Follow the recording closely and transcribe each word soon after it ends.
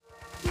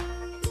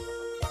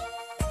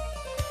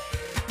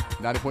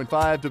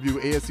90.5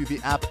 WASU, the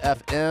app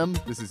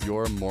FM. This is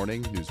your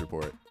morning news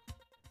report.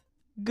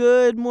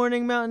 Good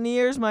morning,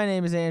 Mountaineers. My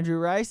name is Andrew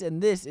Rice,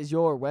 and this is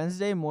your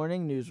Wednesday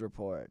morning news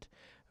report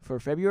for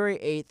February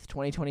 8th,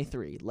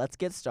 2023. Let's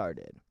get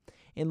started.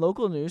 In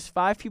local news,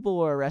 5 people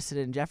were arrested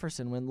in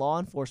Jefferson when law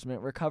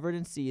enforcement recovered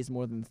and seized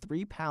more than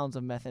 3 pounds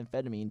of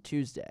methamphetamine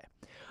Tuesday.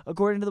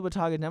 According to the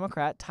Watauga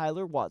Democrat,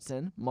 Tyler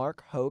Watson,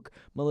 Mark Hoke,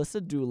 Melissa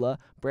Dula,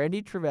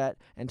 Brandy Trevette,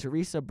 and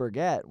Teresa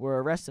Burgett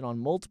were arrested on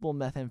multiple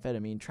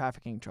methamphetamine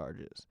trafficking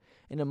charges.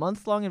 In a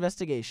month-long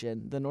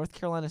investigation, the North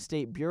Carolina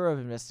State Bureau of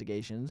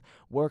Investigations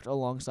worked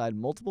alongside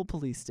multiple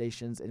police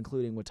stations,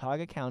 including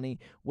Watauga County,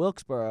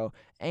 Wilkesboro,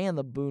 and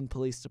the Boone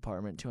Police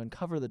Department, to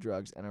uncover the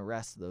drugs and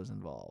arrest those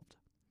involved.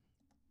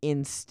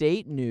 In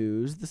state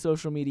news, the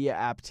social media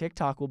app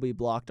TikTok will be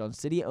blocked on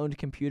city-owned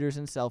computers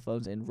and cell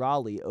phones in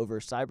Raleigh over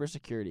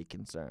cybersecurity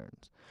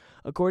concerns.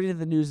 According to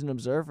the News and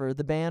Observer,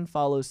 the ban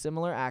follows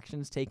similar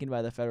actions taken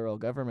by the federal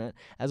government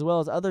as well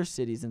as other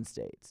cities and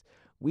states.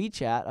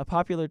 WeChat, a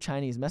popular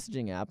Chinese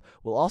messaging app,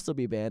 will also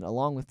be banned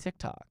along with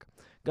TikTok.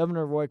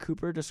 Governor Roy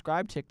Cooper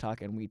described TikTok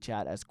and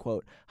WeChat as,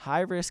 quote,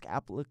 high-risk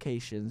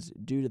applications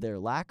due to their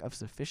lack of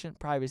sufficient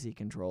privacy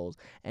controls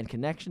and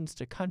connections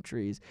to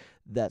countries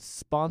that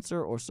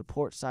sponsor or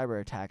support cyber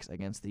attacks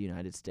against the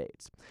United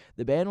States.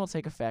 The ban will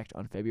take effect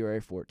on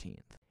February 14th.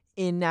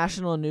 In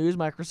national news,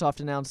 Microsoft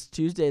announced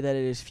Tuesday that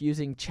it is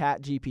fusing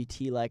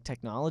ChatGPT-like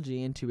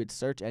technology into its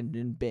search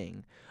engine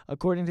Bing.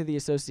 According to the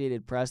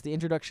Associated Press, the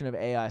introduction of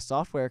AI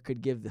software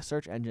could give the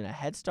search engine a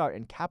head start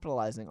in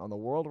capitalizing on the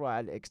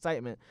worldwide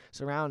excitement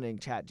surrounding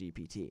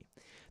ChatGPT.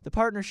 The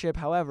partnership,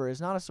 however,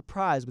 is not a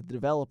surprise with the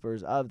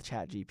developers of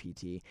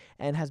ChatGPT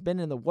and has been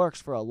in the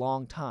works for a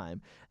long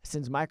time,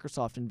 since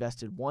Microsoft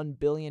invested $1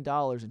 billion in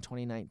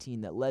 2019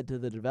 that led to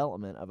the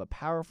development of a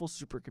powerful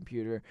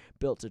supercomputer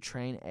built to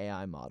train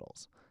AI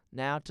models.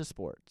 Now to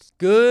sports.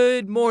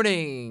 Good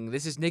morning.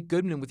 This is Nick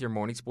Goodman with your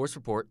morning sports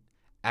report.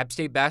 App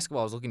State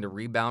basketball is looking to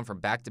rebound from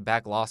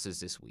back-to-back losses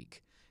this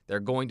week. They're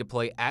going to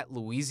play at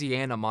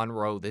Louisiana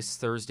Monroe this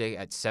Thursday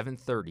at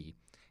 7:30.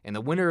 And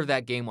the winner of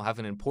that game will have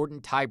an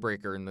important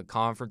tiebreaker in the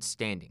conference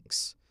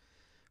standings.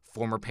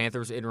 Former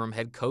Panthers interim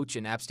head coach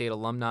and App State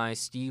alumni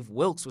Steve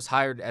Wilks was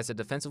hired as a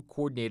defensive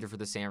coordinator for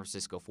the San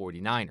Francisco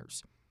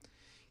 49ers.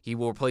 He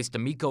will replace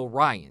D'Amico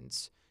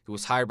Ryans, who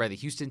was hired by the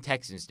Houston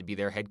Texans to be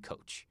their head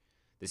coach.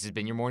 This has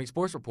been your morning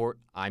sports report.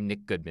 I'm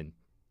Nick Goodman.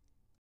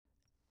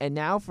 And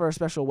now for a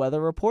special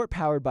weather report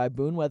powered by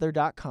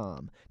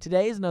BooneWeather.com.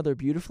 Today is another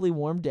beautifully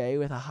warm day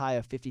with a high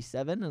of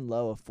 57 and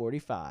low of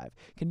 45.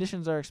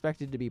 Conditions are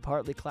expected to be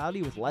partly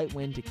cloudy with light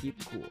wind to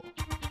keep cool.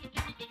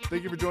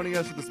 Thank you for joining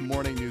us for this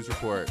morning news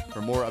report.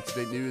 For more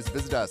up-to-date news,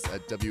 visit us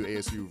at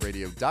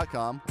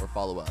WASUradio.com or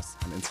follow us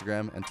on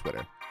Instagram and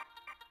Twitter.